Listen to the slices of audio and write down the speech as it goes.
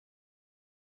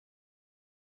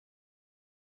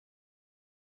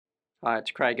Hi,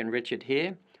 it's Craig and Richard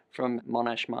here from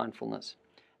Monash Mindfulness,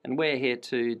 and we're here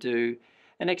to do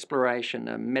an exploration,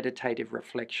 a meditative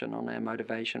reflection on our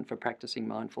motivation for practicing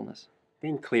mindfulness.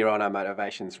 Being clear on our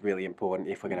motivation is really important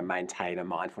if we're going to maintain a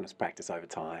mindfulness practice over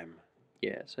time.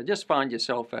 Yeah, so just find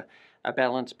yourself a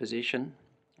balanced position,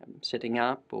 sitting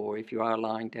up, or if you are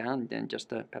lying down, then just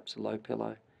perhaps a low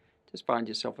pillow. Just find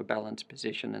yourself a balanced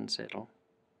position and settle.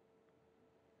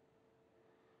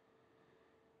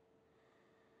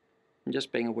 And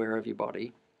just being aware of your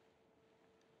body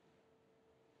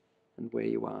and where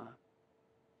you are.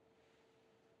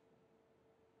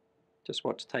 Just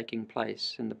what's taking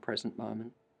place in the present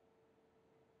moment.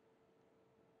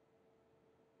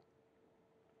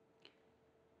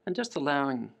 And just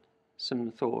allowing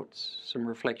some thoughts, some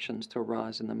reflections to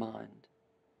arise in the mind.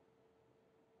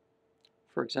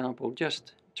 For example,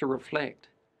 just to reflect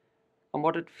on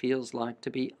what it feels like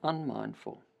to be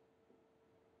unmindful.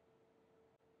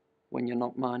 When you're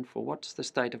not mindful, what's the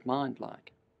state of mind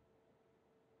like?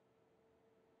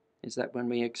 Is that when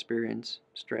we experience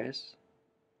stress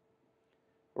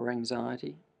or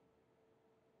anxiety?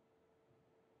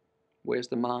 Where's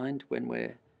the mind when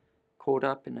we're caught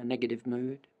up in a negative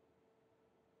mood?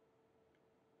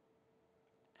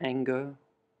 Anger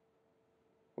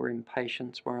or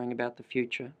impatience, worrying about the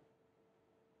future?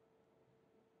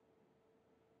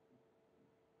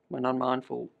 When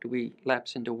unmindful, do we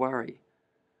lapse into worry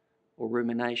or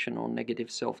rumination or negative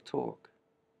self-talk?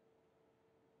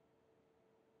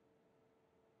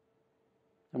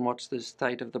 And what's the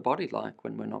state of the body like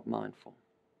when we're not mindful?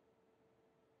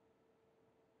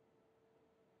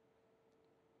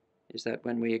 Is that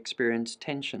when we experience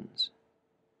tensions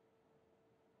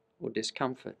or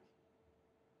discomfort,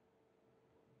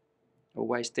 or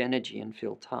waste energy and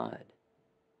feel tired?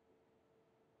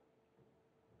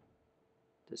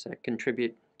 Does that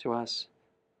contribute to us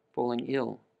falling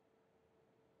ill?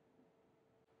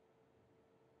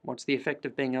 What's the effect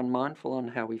of being unmindful on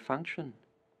how we function?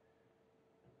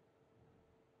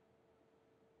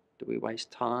 Do we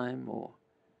waste time, or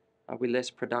are we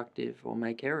less productive or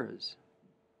make errors?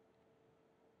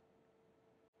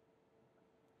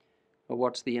 Or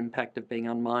what's the impact of being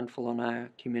unmindful on our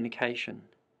communication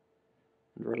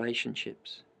and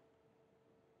relationships?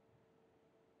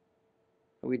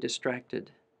 Are we distracted,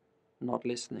 not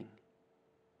listening,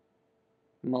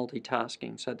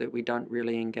 multitasking so that we don't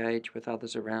really engage with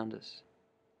others around us?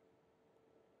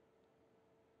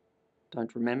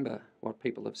 Don't remember what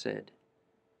people have said,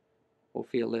 or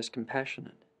feel less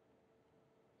compassionate?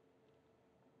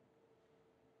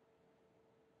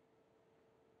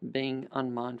 Being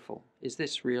unmindful, is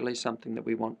this really something that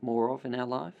we want more of in our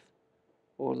life,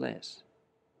 or less?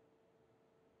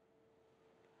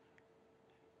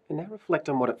 And now reflect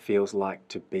on what it feels like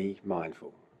to be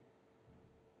mindful.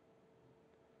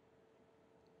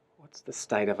 What's the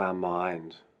state of our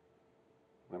mind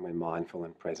when we're mindful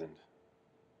and present?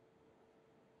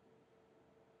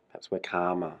 Perhaps we're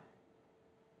calmer,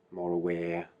 more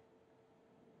aware,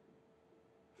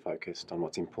 focused on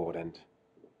what's important.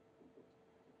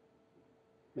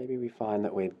 Maybe we find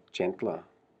that we're gentler,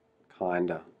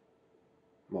 kinder,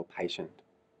 more patient.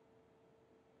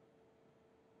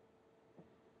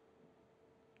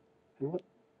 And what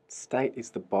state is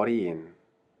the body in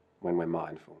when we're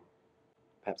mindful?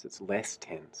 Perhaps it's less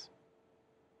tense.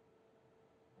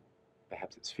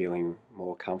 Perhaps it's feeling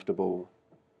more comfortable,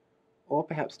 or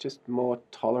perhaps just more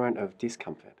tolerant of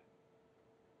discomfort.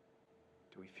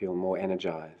 Do we feel more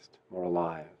energized, more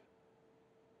alive?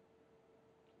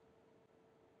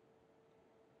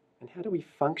 And how do we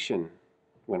function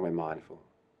when we're mindful?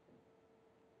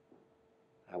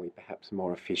 Are we perhaps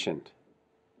more efficient?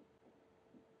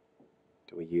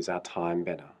 Do we use our time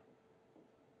better?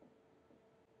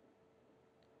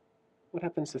 What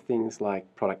happens to things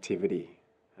like productivity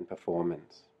and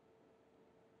performance,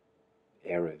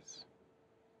 errors?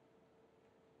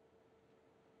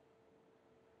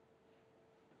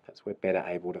 Perhaps we're better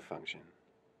able to function.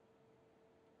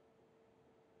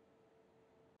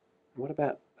 What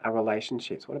about our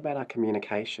relationships? What about our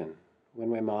communication? When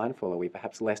we're mindful, are we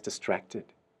perhaps less distracted?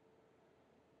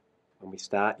 When we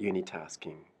start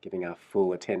unitasking, giving our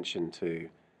full attention to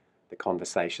the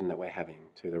conversation that we're having,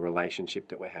 to the relationship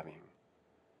that we're having,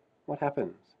 what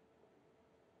happens?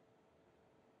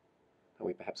 Are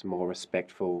we perhaps more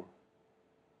respectful?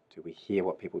 Do we hear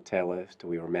what people tell us? Do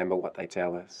we remember what they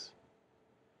tell us?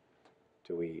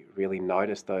 Do we really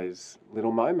notice those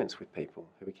little moments with people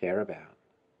who we care about?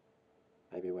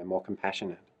 Maybe we're more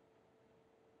compassionate.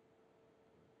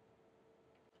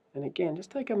 And again,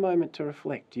 just take a moment to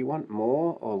reflect. Do you want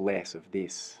more or less of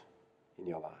this in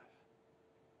your life?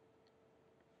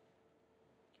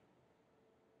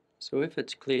 So if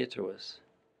it's clear to us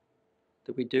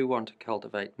that we do want to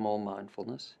cultivate more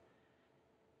mindfulness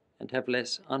and have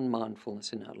less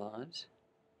unmindfulness in our lives,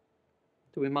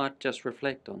 that we might just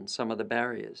reflect on some of the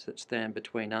barriers that stand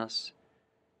between us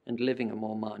and living a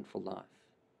more mindful life.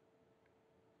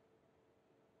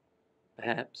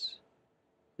 Perhaps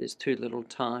there's too little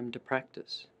time to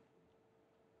practice.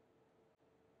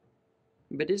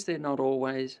 But is there not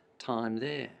always time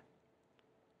there?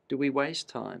 Do we waste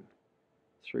time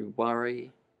through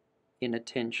worry,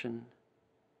 inattention,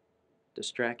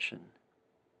 distraction?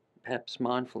 Perhaps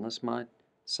mindfulness might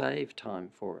save time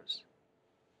for us.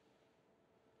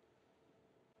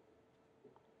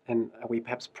 And are we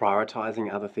perhaps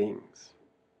prioritising other things?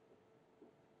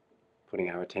 Putting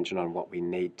our attention on what we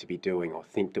need to be doing or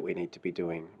think that we need to be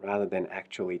doing, rather than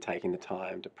actually taking the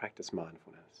time to practice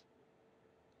mindfulness.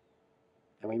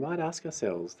 And we might ask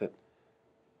ourselves that,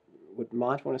 would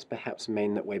mindfulness perhaps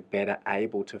mean that we're better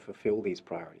able to fulfill these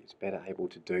priorities, better able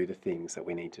to do the things that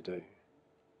we need to do?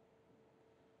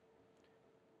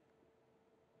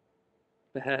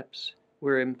 Perhaps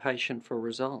we're impatient for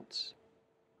results,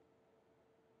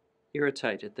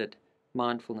 irritated that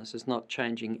mindfulness is not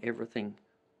changing everything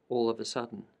all of a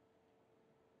sudden.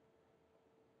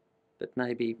 But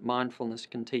maybe mindfulness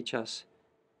can teach us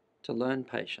to learn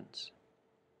patience,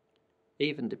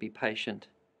 even to be patient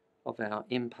of our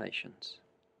impatience.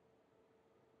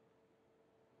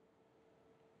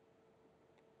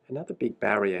 Another big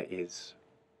barrier is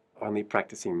only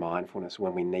practicing mindfulness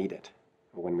when we need it,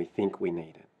 or when we think we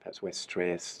need it. Perhaps we're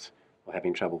stressed or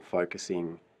having trouble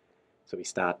focusing, so we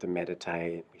start to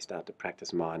meditate, we start to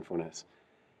practice mindfulness,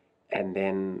 and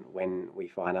then when we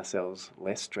find ourselves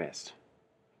less stressed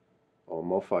or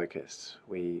more focused,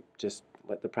 we just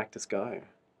let the practice go.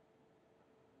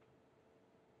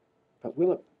 But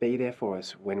will it be there for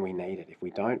us when we need it? If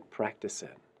we don't practice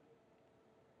it,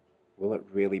 will it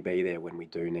really be there when we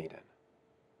do need it?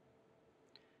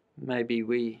 Maybe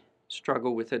we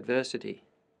struggle with adversity,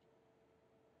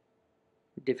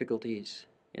 difficulties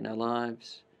in our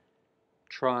lives,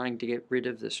 trying to get rid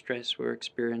of the stress we're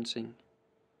experiencing.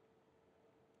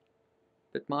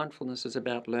 But mindfulness is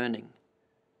about learning,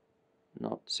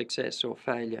 not success or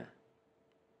failure.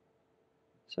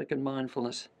 So can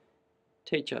mindfulness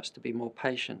teach us to be more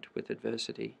patient with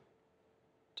adversity,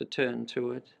 to turn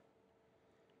to it,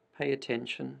 pay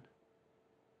attention,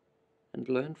 and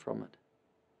learn from it?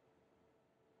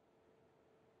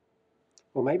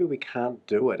 Or maybe we can't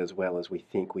do it as well as we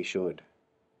think we should.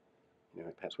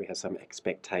 Perhaps we have some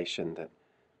expectation that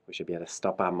we should be able to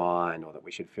stop our mind, or that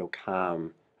we should feel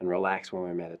calm and relax when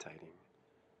we're meditating.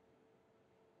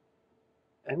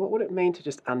 And what would it mean to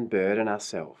just unburden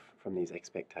ourselves from these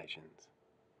expectations?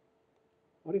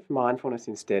 What if mindfulness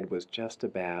instead was just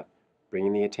about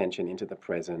bringing the attention into the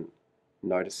present,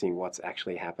 noticing what's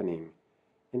actually happening,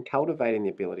 and cultivating the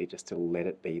ability just to let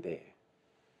it be there?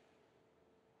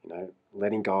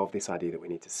 Letting go of this idea that we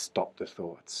need to stop the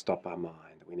thoughts, stop our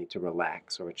mind, that we need to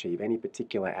relax or achieve any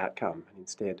particular outcome, and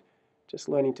instead just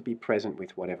learning to be present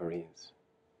with whatever is.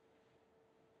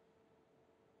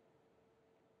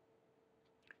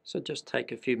 So just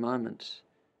take a few moments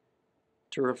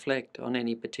to reflect on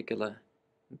any particular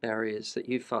barriers that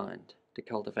you find to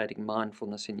cultivating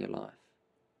mindfulness in your life.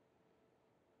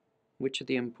 Which are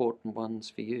the important ones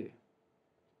for you?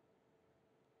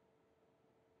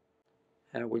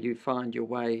 How will you find your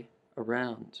way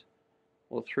around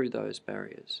or through those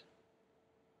barriers?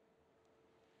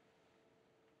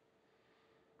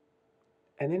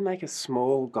 And then make a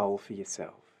small goal for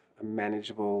yourself, a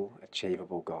manageable,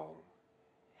 achievable goal.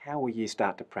 How will you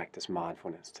start to practice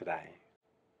mindfulness today?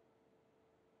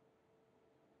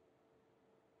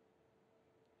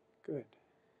 Good.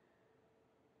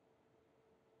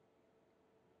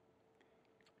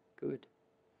 Good.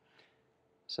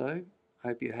 So,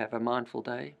 hope you have a mindful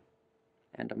day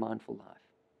and a mindful life.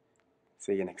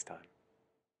 See you next time.